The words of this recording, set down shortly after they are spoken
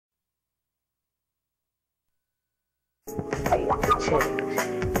the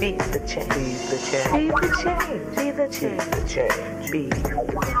change. Be the change. Be the change. Be the change. Be the change. Be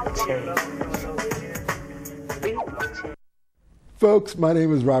the change. Be the change. Folks, my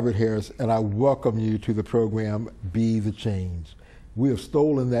name is Robert Harris, and I welcome you to the program Be the Change. We have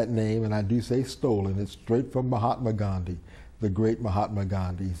stolen that name, and I do say stolen. It's straight from Mahatma Gandhi, the great Mahatma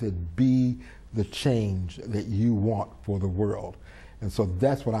Gandhi. He said, be the change that you want for the world. And so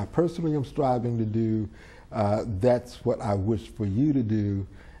that's what I personally am striving to do. That's what I wish for you to do.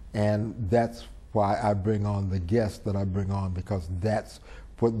 And that's why I bring on the guests that I bring on, because that's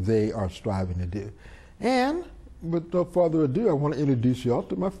what they are striving to do. And with no further ado, I want to introduce you all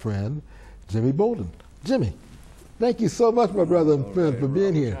to my friend, Jymi Bolden. Jymi, thank you so much, my brother and friend, for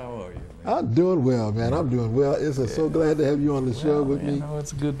being here. How are you, man? I'm doing well, man. I'm doing well. It's so glad to have you on the show with me. You know,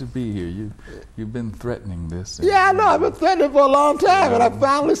 it's good to be here. You've been threatening this. Yeah, I know. I've been threatening for a long time, and I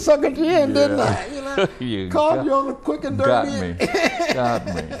finally suckered you in, didn't I? You know, called you on the quick and dirty. Got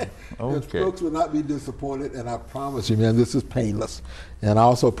me. Okay. Folks will not be disappointed, and I promise you, man, this is painless. And I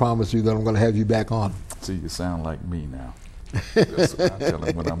also promise you that I'm going to have you back on. See, you sound like me now. That's what I tell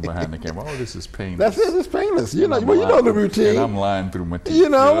them when I'm behind the camera. Oh, this is painless. That's it. It's painless. You know, well, you know the routine. And I'm lying through my teeth. You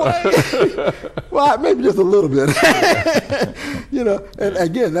know, well, maybe just a little bit. You know, and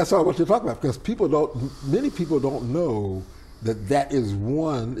again, that's all what you're talking about, because many people don't know that that is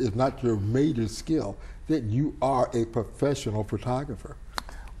one, if not your major skill, that you are a professional photographer.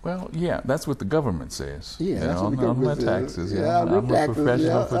 Well, yeah, that's what the government says. Yeah, that's what the government says. On my taxes, I'm a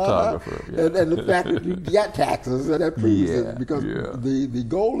professional photographer. Yeah. And the fact that you got taxes, that proves it, because the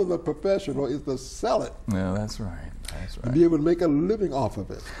goal of the professional is to sell it. Yeah, that's right. That's right. To be able to make a living off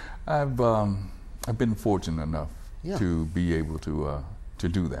of it. I've been fortunate enough to be able to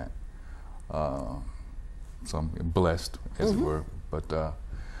do that. So I'm blessed, as it were. But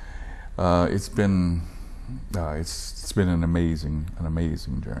it's been an amazing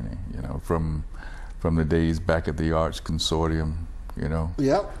journey. You know, from the days back at the Arts Consortium. You know.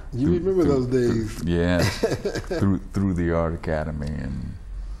 Yep, you remember those days. Through the Art Academy,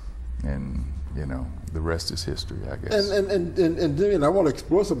 and you know, the rest is history, I guess. And Jymi, I want to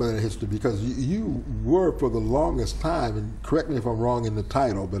explore some of that history, because you were, for the longest time, and correct me if I'm wrong in the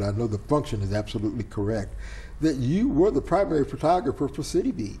title, but I know the function is absolutely correct, that you were the primary photographer for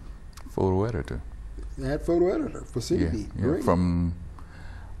CitiCable. Photo editor. That photo editor for CitiCable. Yeah, from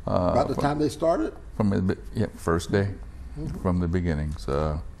about the time they started. From the first day, from the beginnings,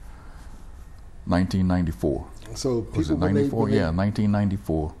 1994. So people, was it 94? Yeah,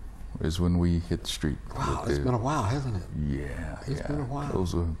 1994 is when we hit the street. Wow, it's been a while, hasn't it? Yeah, it's been a while.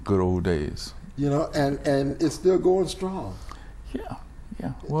 Those were good old days. You know, and it's still going strong. Yeah.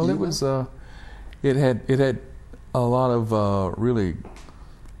 Well, it was. It had a lot of really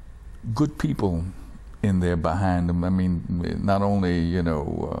good people in there behind them. I mean, not only, you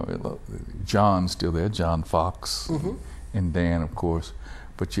know, John's still there, John Fox, and Dan, of course,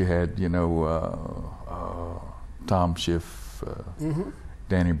 but you had, you know, Tom Schiff,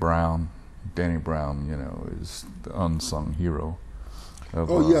 Danny Brown. Danny Brown, you know, is the unsung hero.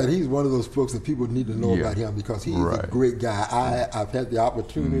 Yeah, he's one of those folks that people need to know about him, because he's a great guy. I've had the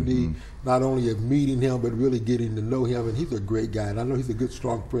opportunity not only of meeting him, but really getting to know him, and he's a great guy, and I know he's a good,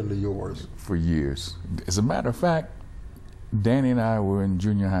 strong friend of yours. For years. As a matter of fact, Danny and I were in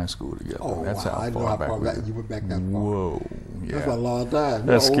junior high school together. Oh, that's wow. how I know how far back you went back that far. Whoa. Yeah. That's a long time.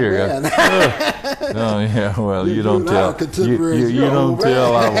 That's scary. Oh, yeah, well, you don't tell. You don't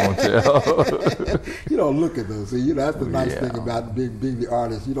tell, I won't tell. You don't look at those. You know, that's the nice thing about being the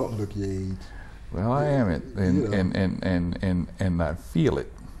artist. You don't look your age. Well, I am it, and I feel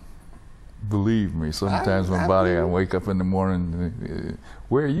it. Believe me, sometimes I wake up in the morning,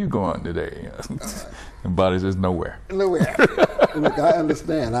 where are you going today? And body says, nowhere. Nowhere. Look, I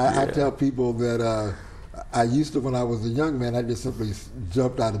understand. I tell people that I used to, when I was a young man, I just simply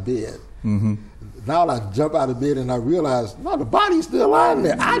jumped out of bed. Now I jump out of bed and I realize, no, the body's still lying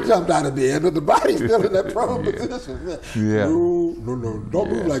there. I jumped out of bed, but the body's still in that prone position. No,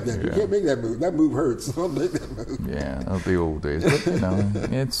 don't move like that. You can't make that move. That move hurts. Don't make that move. Yeah, of the old days. But, you know,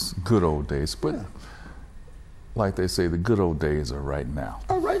 it's good old days. But like they say, the good old days are right now.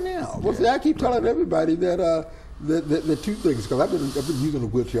 Oh, right now. Well, see, I keep telling everybody that the two things, because I've been using a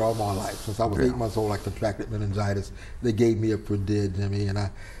wheelchair all my life. Since I was 8 months old, I contracted meningitis. They gave me up for dead, Jimmy, and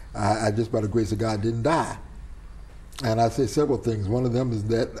I just, by the grace of God, didn't die. And I say several things. One of them is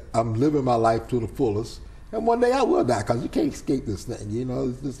that I'm living my life to the fullest. And one day I will die, because you can't escape this thing. You know,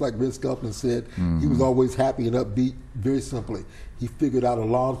 it's just like Red Skelton said, he was always happy and upbeat, very simply. He figured out a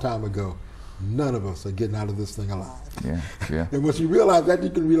long time ago, none of us are getting out of this thing alive. Yeah. And once you realize that, you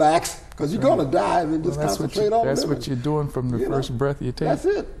can relax. Because you're going to die and then just concentrate on That's living. what you're doing from the first breath you take. That's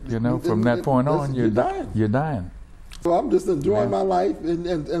it. You know, from that point on, you're dying. You're dying. So I'm just enjoying my life,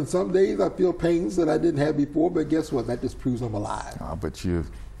 and some days I feel pains that I didn't have before, but guess what? That just proves I'm alive. Oh, but you're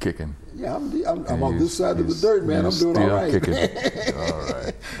kicking. Yeah, I'm on this side of the dirt, man. I'm doing all right. Kicking. All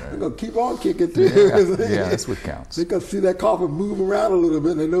right. I'm going to keep on kicking, too. Yeah, that's what counts. They can see that coffin move around a little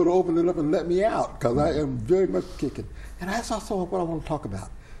bit, and they know to open it up and let me out, because I am very much kicking. And that's also what I want to talk about,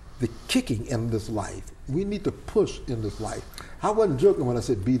 the kicking in this life. We need to push in this life. I wasn't joking when I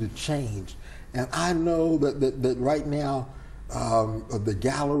said be the change. And I know that right now the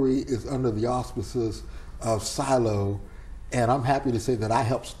gallery is under the auspices of Silo, and I'm happy to say that I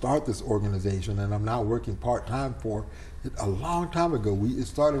helped start this organization, and I'm now working part-time for it. A long time ago, it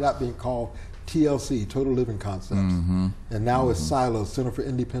started out being called TLC, Total Living Concepts, and now it's Silo, Center for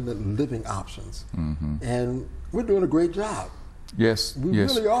Independent Living Options, and we're doing a great job. Yes, we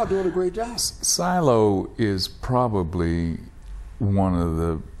really are doing a great job. Silo is probably one of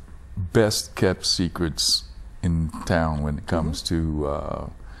the best kept secrets in town when it comes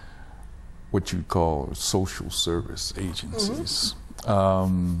to what you call social service agencies.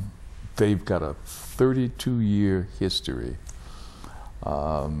 They've got a 32-year history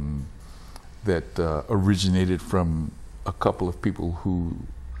that originated from a couple of people who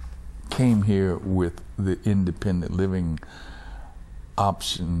came here with the independent living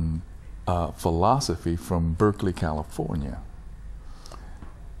option philosophy from Berkeley, California.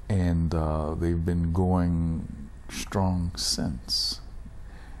 And they've been going strong since.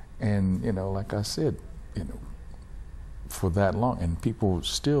 And, you know, like I said, you know, for that long, and people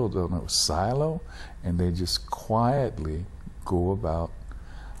still don't know Silo, and they just quietly go about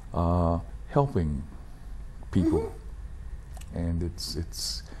helping people. And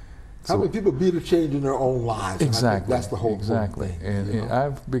it's how many people be the change in their own lives? Exactly. And I think that's the whole thing. And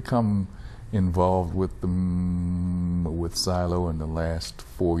I've become involved with Silo in the last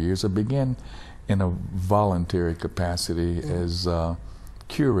 4 years. I began in a voluntary capacity as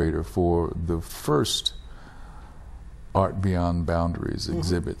curator for the first Art Beyond Boundaries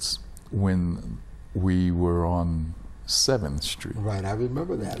exhibits when we were on 7th Street. Right, I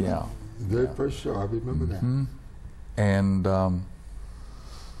remember that. Yeah. Very first show, I remember that. And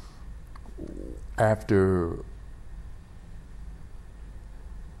after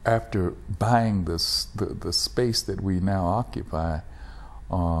buying the space that we now occupy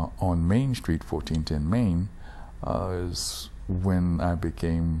on Main Street, 1410 Main, is when I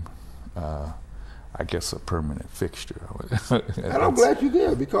became, I guess, a permanent fixture. And I'm glad you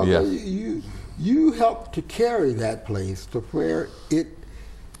did, because you helped to carry that place to where it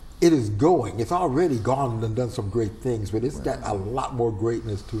is going. It's already gone and done some great things, but it's got a lot more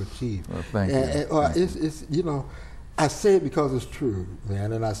greatness to achieve. Well, thank you. It's you know, I say it because it's true,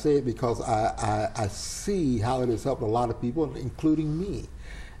 man, and I say it because I see how it has helped a lot of people, including me.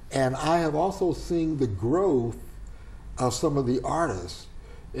 And I have also seen the growth of some of the artists.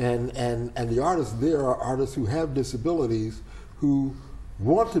 And the artists there are artists who have disabilities, who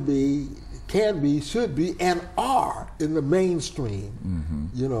want to be, can be, should be, and are in the mainstream,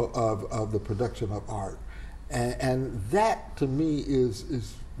 you know, of the production of art. And that, to me,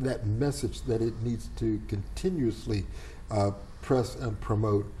 is that message that it needs to continuously press and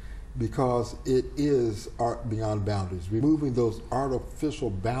promote, because it is art beyond boundaries. Removing those artificial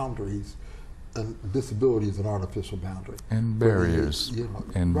boundaries, and disability is an artificial boundary. And barriers,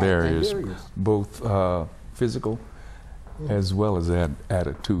 and barriers, both physical as well as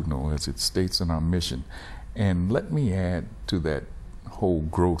attitudinal, as it states in our mission. And let me add to that whole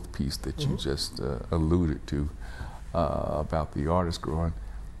growth piece that you just alluded to about the artist growing,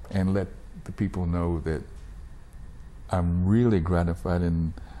 and let the people know that I'm really gratified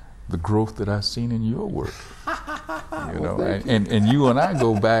in the growth that I've seen in your work. You know, and you and I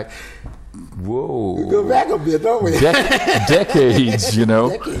go back. Whoa! We go back a bit, don't we? Decades, you know.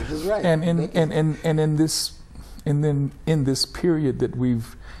 Decades is right. And in this period that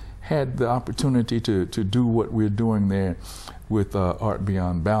we've had the opportunity to do what we're doing there with Art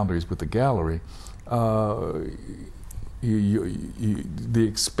Beyond Boundaries, with the gallery, the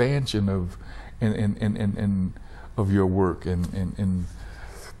expansion of of your work and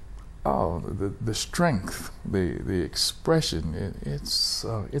the strength, the expression, it's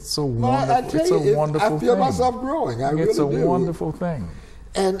a wonderful I feel thing. myself growing. It's really a do. wonderful thing.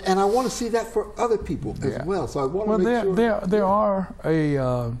 And I want to see that for other people as well. So I want to make sure. There are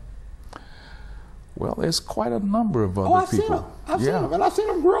Well, there's quite a number of other Oh, I've people. seen them. I've seen them, and I've seen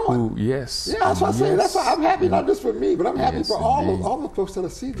them growing. Yes. Yeah, that's what I say. That's why I'm happy, not just for me, but I'm happy Yes, for indeed. all the folks that I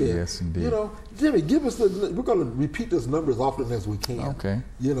see there. Yes, indeed. You know, Jimmy, give us we're going to repeat this number as often as we can. Okay.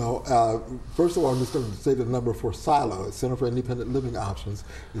 You know, first of all, I'm just going to say the number for Silo, Center for Independent Living Options,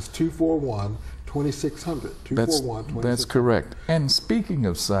 is 241-2600. 241-2600. That's correct. And speaking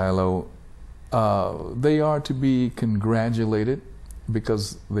of Silo, they are to be congratulated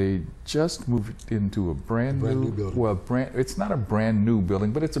because they just moved into a brand new building. Well, it's not a brand new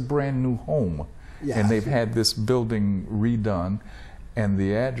building, but it's a brand new home. Yeah, and they've had this building redone, and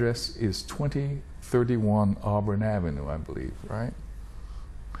the address is 2031 Auburn Avenue, I believe, right?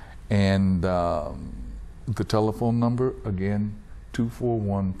 And the telephone number, again,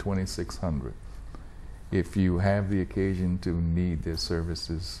 241-2600. If you have the occasion to need their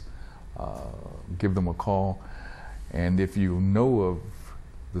services, give them a call. And if you know of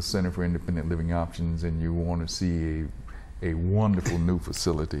the Center for Independent Living Options and you want to see a wonderful new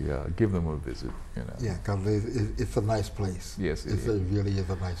facility, give them a visit. You know. Yeah, because it's a nice place. Yes, it really is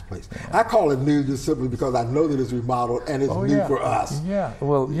a nice place. Yeah. I call it new just simply because I know that it's remodeled and it's new for us. Yeah,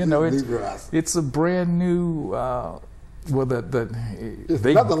 well, you know, it's a brand new. Well, it's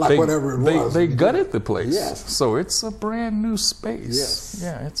nothing like whatever it was. They gutted the place, yes. So it's a brand new space. Yes,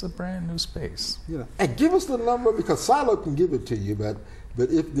 yeah, it's a brand new space. Yeah, and give us the number because Silo can give it to you, but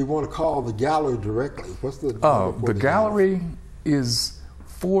if they want to call the gallery directly, what's the number? Oh, the gallery is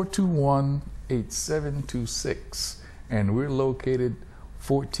 421-8726, and we're located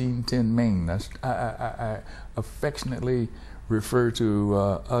 1410 Main. That's, I affectionately refer to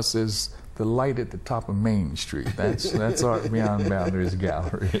us as the light at the top of Main Street. That's Art Beyond Boundaries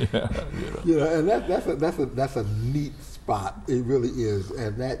Gallery. You know, and that's a neat spot. It really is.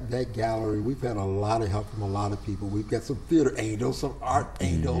 And that gallery, we've had a lot of help from a lot of people. We've got some theater angels, some art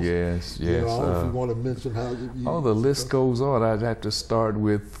angels. Yes, yes. You know, if you want to mention how the list goes on. I'd have to start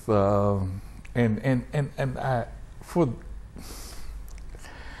with I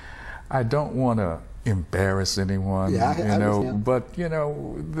don't want to embarrass anyone, yeah, I understand. But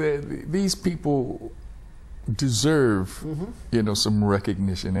these people deserve some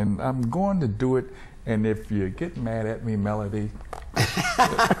recognition, and I'm going to do it. And if you get mad at me, Melody,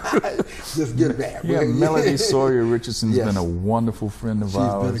 just get mad. Yeah, Melody Sawyer Richardson's been a wonderful friend of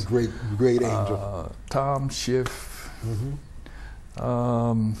ours. She's been a great angel. Tom Schiff,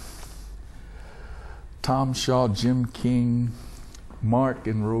 Tom Shaw, Jim King, Mark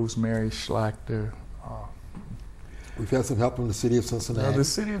and Rosemary Schlachter. We've had some help from the city of Cincinnati. The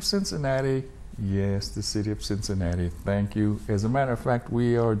city of Cincinnati, yes, the city of Cincinnati. Thank you. As a matter of fact,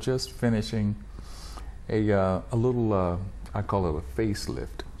 we are just finishing a little, I call it a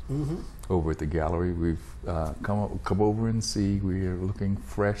facelift over at the gallery. We've come over and see. We are looking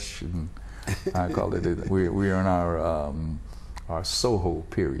fresh, and I call it. We are in our Soho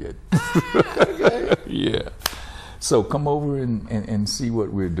period. Okay. Yeah. So come over and see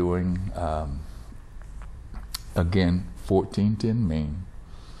what we're doing. Again, 1410 Main,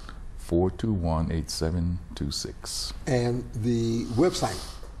 421-8726. And the website?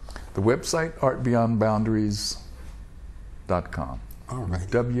 The website, artbeyondboundaries.com. All right.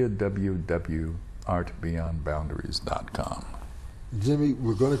 www.artbeyondboundaries.com. Jimmy,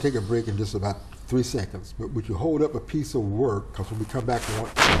 we're going to take a break in just about 3 seconds, but would you hold up a piece of work, because when we come back, we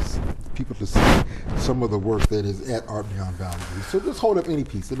want people to see some of the work that is at Art Beyond Boundaries. So just hold up any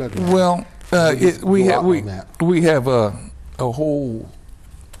piece. It doesn't matter. Well, we have a whole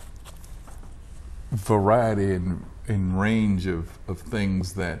variety and range of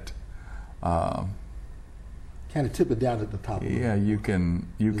things that kind of tip it down at the top. Yeah, you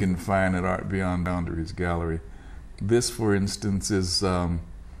can find at Art Beyond Boundaries Gallery. This, for instance, is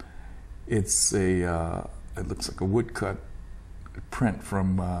it's it looks like a woodcut print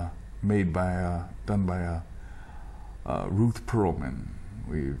from done by Ruth Perlman.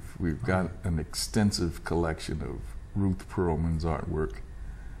 We've got an extensive collection of Ruth Perlman's artwork.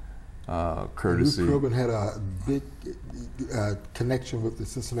 Courtesy. Ruth Perlman had a big connection with the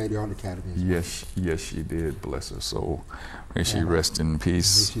Cincinnati Art Academy. Yes, she did. Bless her soul. May she rest in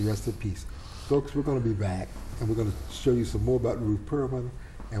peace. May she rest in peace. Folks, we're going to be back, and we're going to show you some more about Ruth Perlman,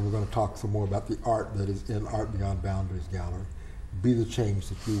 and we're going to talk some more about the art that is in Art Beyond Boundaries Gallery. Be the change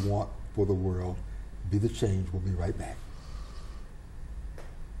that you want for the world. Be the change. We'll be right back.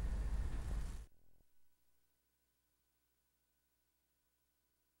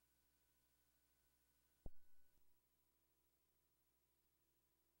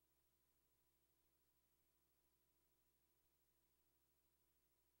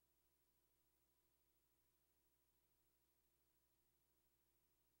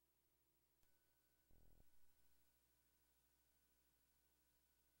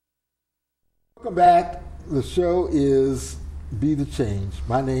 Welcome back. The show is Be the Change.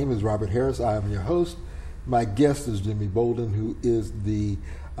 My name is Robert Harris. I am your host. My guest is Jymi Bolden, who is the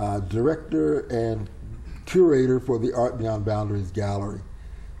director and curator for the Art Beyond Boundaries Gallery.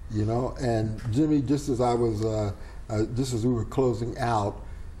 You know, and Jymi, just as we were closing out,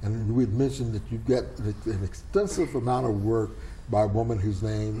 and we had mentioned that you've got an extensive amount of work by a woman whose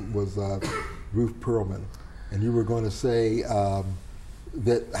name was Ruth Perlman, and you were going to say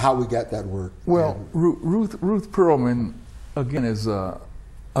that how we got that work. Well, Ruth Perlman, again, is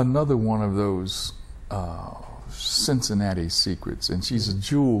another one of those Cincinnati secrets, and she's a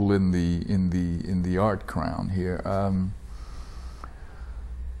jewel in the art crown here.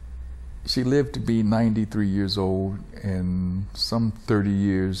 She lived to be 93 years old, and some 30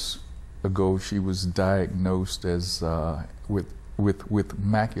 years ago, she was diagnosed as with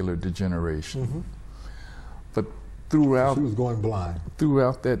macular degeneration. Mm-hmm. But throughout, she was going blind.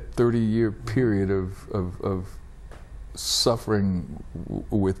 Throughout that 30-year period of suffering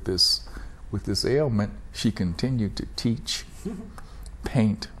with this ailment, she continued to teach,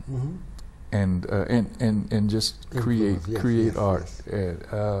 paint, mm-hmm. and just create art.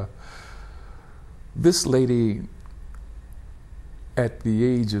 Yes. This lady, at the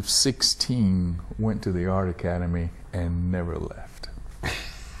age of 16, went to the Art Academy and never left.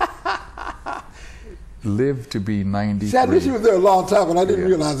 Lived to be 93. See, I knew she was there a long time, and I didn't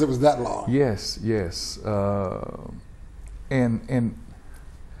realize it was that long. Yes, yes. And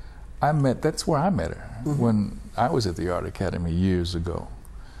that's where I met her, mm-hmm. when I was at the Art Academy years ago.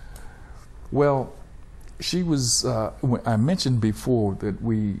 Well, she was, I mentioned before that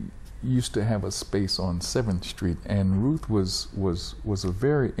we used to have a space on 7th Street, and Ruth was a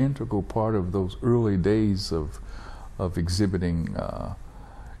very integral part of those early days of exhibiting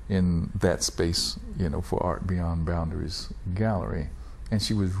in that space, you know, for Art Beyond Boundaries Gallery. And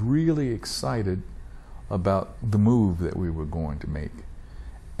she was really excited about the move that we were going to make.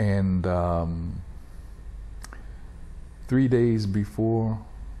 And 3 days before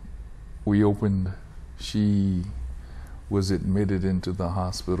we opened, she was admitted into the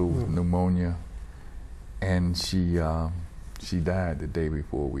hospital with pneumonia, and she died the day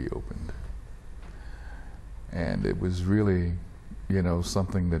before we opened. And it was really, you know,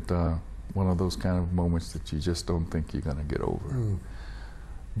 something that one of those kind of moments that you just don't think you're going to get over. Mm.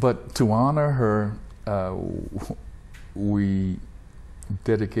 But to honor her, we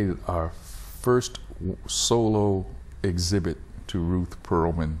dedicated our first solo exhibit to Ruth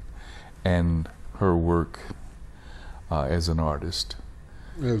Perlman and her work as an artist.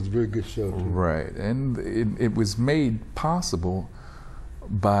 It was a very good show, too. Right, and it was made possible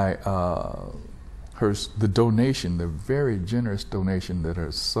by the donation, the very generous donation that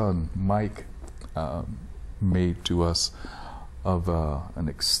her son Mike made to us of an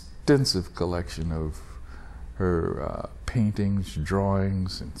extensive collection of her paintings,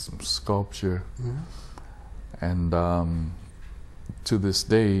 drawings, and some sculpture. Mm-hmm. And to this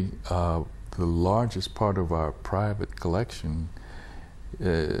day, the largest part of our private collection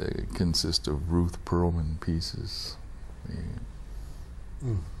consists of Ruth Perlman pieces. Yeah.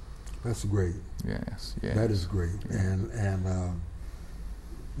 Mm. That's great. Yes, yes. That is great. Yeah. And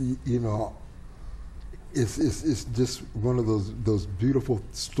you know, it's just one of those beautiful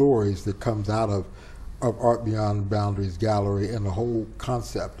stories that comes out of Art Beyond Boundaries Gallery and the whole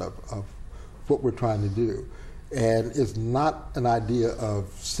concept of what we're trying to do. And it's not an idea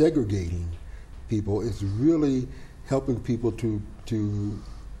of segregating people. It's really helping people to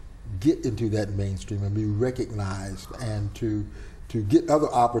get into that mainstream and be recognized, and to get other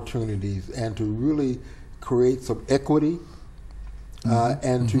opportunities, and to really create some equity,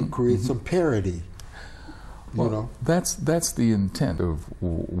 and to create some parity. Well, you know, that's the intent of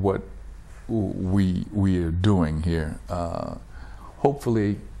what we are doing here.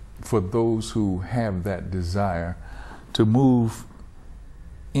 Hopefully, for those who have that desire to move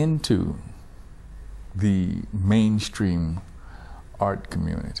into the mainstream art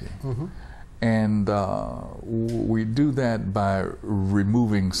community. Mm-hmm. And we do that by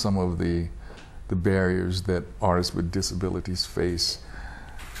removing some of the barriers that artists with disabilities face,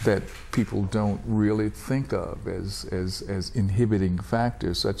 that people don't really think of as inhibiting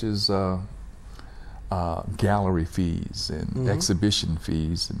factors, such as gallery fees and mm-hmm. exhibition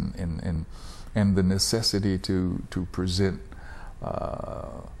fees, and the necessity to present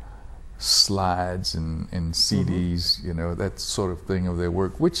slides and CDs, mm-hmm. you know, that sort of thing of their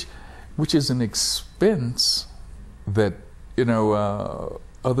work, which is an expense that, you know,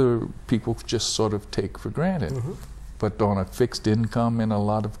 other people just sort of take for granted. Mm-hmm. But on a fixed income in a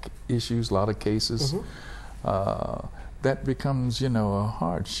lot of cases, mm-hmm. That becomes, you know, a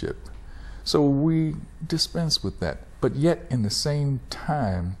hardship. So we dispense with that, but yet in the same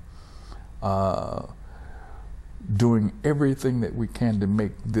time, doing everything that we can to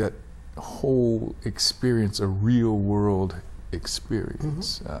make that whole experience a real world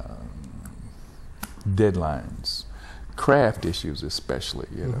experience. Deadlines, craft issues especially,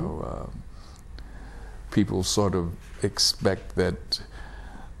 you know. People sort of expect that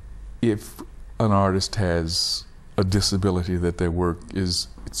if an artist has a disability, that their work is,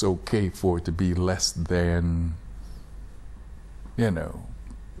 it's okay for it to be less than, you know,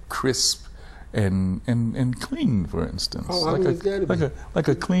 crisp and clean, for instance. Oh, I mean, like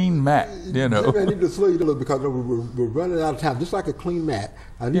a clean mat, you know. I need to slow you down because we're running out of time. Just like a clean mat,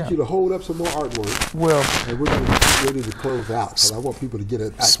 I need you to hold up some more artwork. Well, and we're going to be ready to close out because I want people to get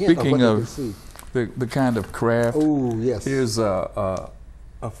a speaking hint of what they can see. the kind of craft. Oh yes. Here's a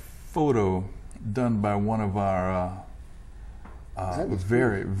photo done by one of our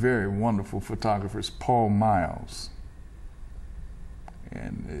very, very wonderful photographers, Paul Miles.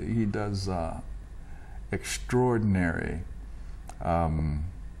 And he does extraordinary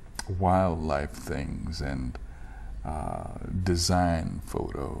wildlife things and design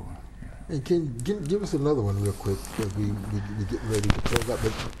photo. And can give us another one real quick as we get ready to close up.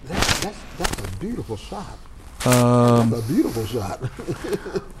 But that's a beautiful shot. That's a beautiful shot.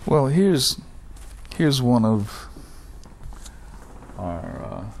 Well, here's one of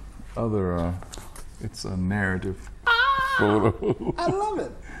our other. It's a narrative photo. I love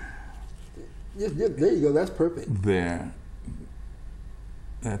it. There you go. That's perfect. There.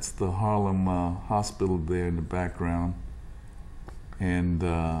 That's the Harlem Hospital there in the background. And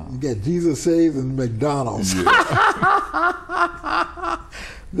you got Jesus Saves and McDonald's. Yeah.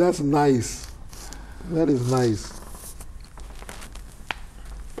 That's nice. That is nice.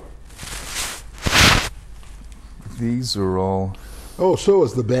 These are all. Oh, show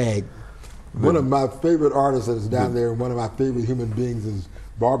us the bag. One of my favorite artists that is down there, and one of my favorite human beings is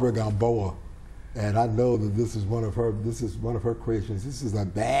Barbara Gamboa, and I know that this is one of her. This is one of her creations. This is a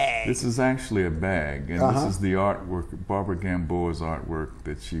bag. This is actually a bag, and this is the artwork, Barbara Gamboa's artwork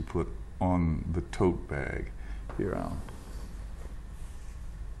that she put on the tote bag. Here, I'll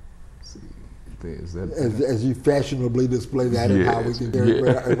see. Is that as you fashionably display that, and how we can carry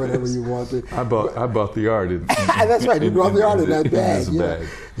it whenever you want to. I bought the art. That's right. You brought the art in that bag. Bag.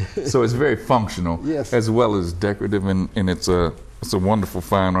 So it's very functional, as well as decorative, and it's a wonderful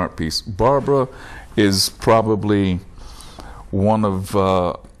fine art piece. Barbara is probably one of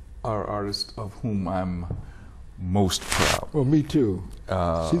our artists of whom I'm most proud. Well, me too.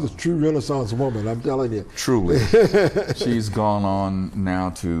 She's a true Renaissance woman, I'm telling you. Truly. She's gone on now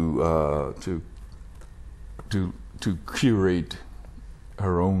to curate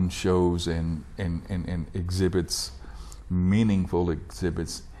her own shows and exhibits, meaningful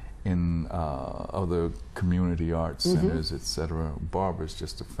exhibits in other community arts centers, etc. Barbara's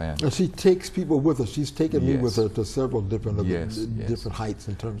just a fan. And she takes people with her. She's taken me with her to several different different heights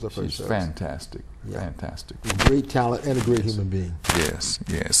in terms of her shows. She's fantastic, fantastic. Great talent and a great human being. Yes,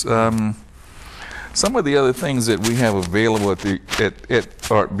 yes. Some of the other things that we have available at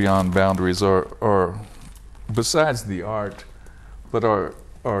Art Beyond Boundaries are besides the art, but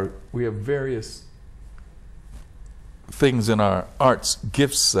we have various things in our arts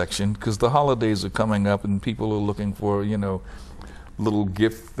gifts section, because the holidays are coming up and people are looking for, you know, little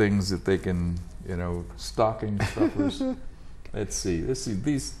gift things that they can, you know, stocking stuffers. Let's see. This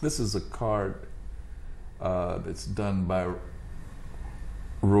is a card that's done by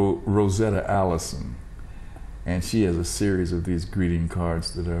Rosetta Allison, and she has a series of these greeting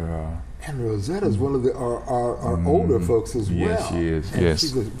cards that are. And Rosetta's one of our older folks as well. Yes, she is. And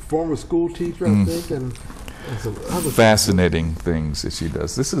she's a former school teacher, I think, and some other fascinating things that she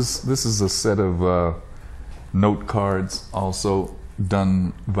does. This is a set of note cards, also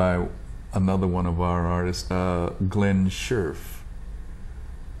done by another one of our artists, Glenn Scherf.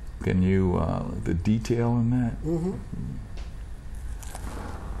 Can you the detail in that?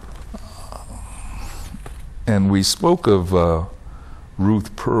 And we spoke of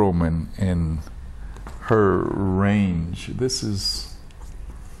Ruth Perlman and her range. This is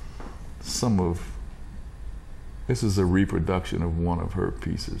a reproduction of one of her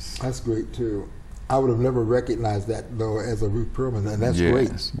pieces. That's great too. I would have never recognized that though as a Ruth Perlman, and that's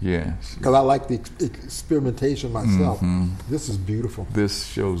great. Yes. Because I like the experimentation myself. This is beautiful. This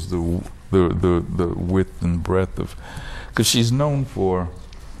shows the width and breadth of, because she's known for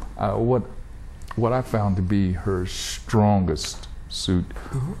what I found to be her strongest suit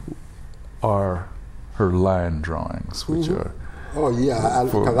are her line drawings, which are Oh yeah,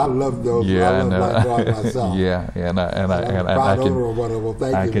 because I love those. Yeah, I love black drawings myself. Yeah, and I'm a proud owner of one of them.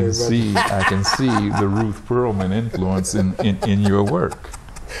 Thank you very much. I can see the Ruth Perlman influence in your work.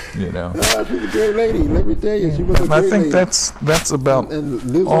 You know, she's a great lady. Let me tell you, she was a great lady. I think that's about and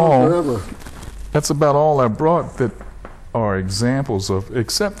lives on forever. That's about all I brought that are examples of,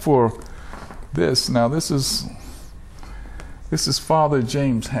 except for this. Now this is Father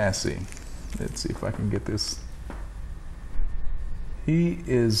James Hassey. Let's see if I can get this. He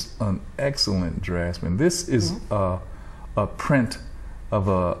is an excellent draftsman. This is a print of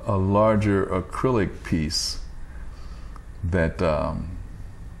a larger acrylic piece that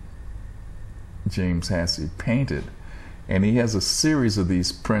James Hassey painted, and he has a series of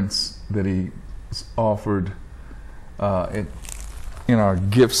these prints that he offered in our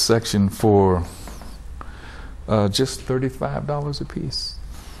gift section for just $35 a piece.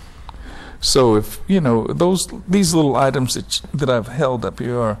 So if you know these little items that I've held up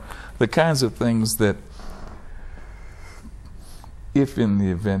here are the kinds of things that, if in the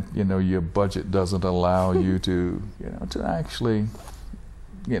event your budget doesn't allow you to to actually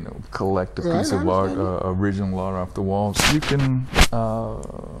collect a piece of art, original art off the walls, you can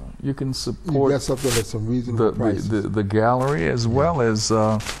support. You got something at some reasonable price. The gallery, as well as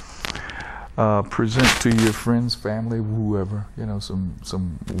present to your friends, family, whoever,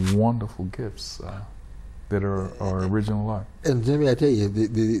 some wonderful gifts that are original art. And Jimmy, I tell you,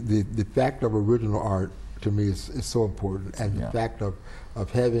 the fact of original art to me is so important, and the fact of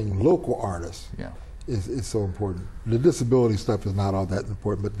having local artists is so important. The disability stuff is not all that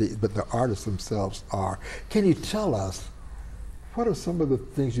important, but the artists themselves are. Can you tell us what are some of the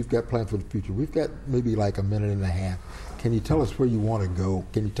things you've got planned for the future? We've got maybe like a minute and a half. Can you tell us where you want to go?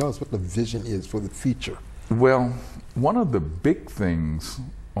 Can you tell us what the vision is for the future? Well, one of the big things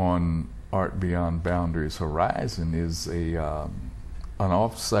on Art Beyond Boundaries Horizon is an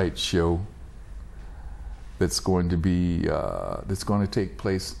off-site show that's going to take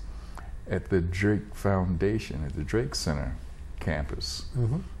place at the Drake Foundation at the Drake Center campus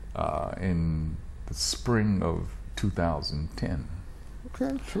in the spring of 2010.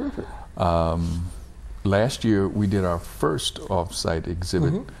 Okay, terrific. Last year we did our first off-site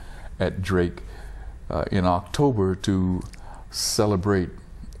exhibit at Drake in October to celebrate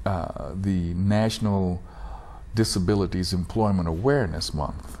the National Disabilities Employment Awareness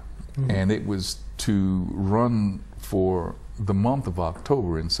Month, and it was to run for the month of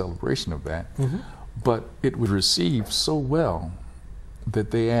October in celebration of that, but it was received so well that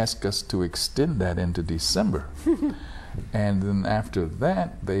they asked us to extend that into December. And then after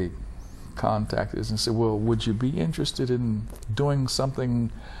that, they contacted us and said, well, would you be interested in doing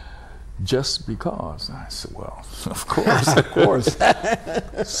something just because? I said, well, of course. Of course.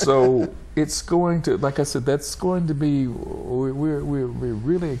 So it's going to, like I said, that's going to be, we're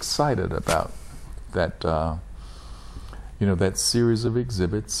really excited about that, that series of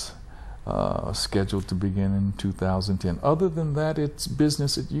exhibits scheduled to begin in 2010. Other than that, it's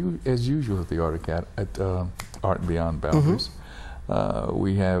business as usual at the Art Beyond Boundaries.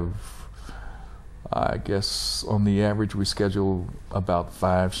 We have, I guess, on the average, we schedule about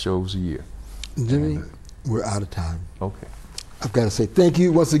 5 shows a year. Jimmy, we're out of time. Okay. I've got to say thank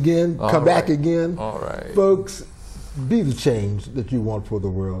you once again. Come back again. All right. Folks, be the change that you want for the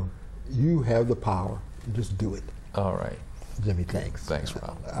world. You have the power. Just do it. All right. Jimmy, thanks. Thanks,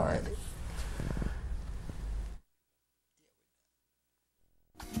 Rob. All right.